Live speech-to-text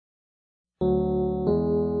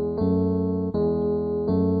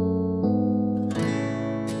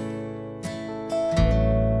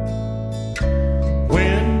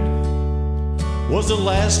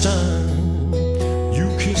last time you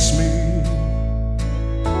kissed me?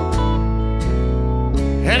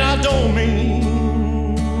 And I don't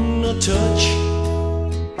mean a touch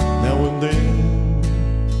now and then.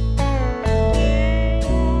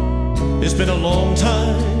 It's been a long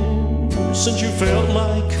time since you felt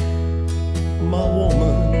like my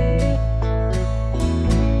woman.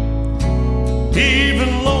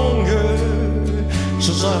 Even longer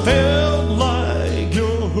since I felt like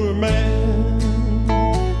your man.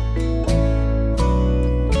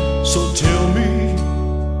 So tell me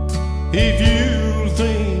if you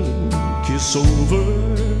think it's over,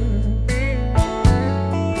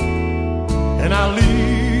 and I'll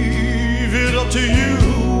leave it up to you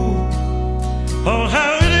on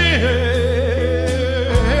how it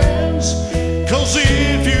ends. 'Cause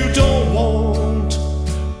if you don't want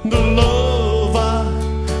the love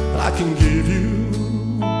I can give you,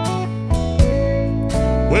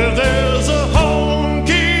 well, there's a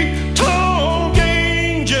honky tonk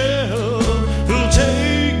angel who'll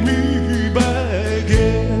take me back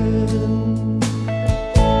in.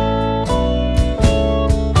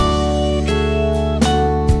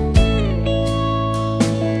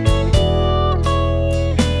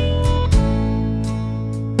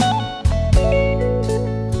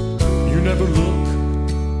 You never look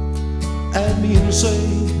at me and say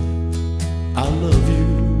I love you.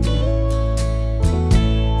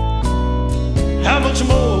 How much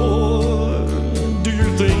more do you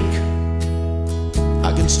think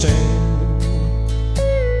I can stand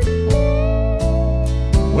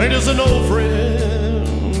when there's an old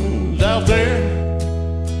friend out there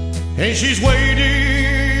and she's waiting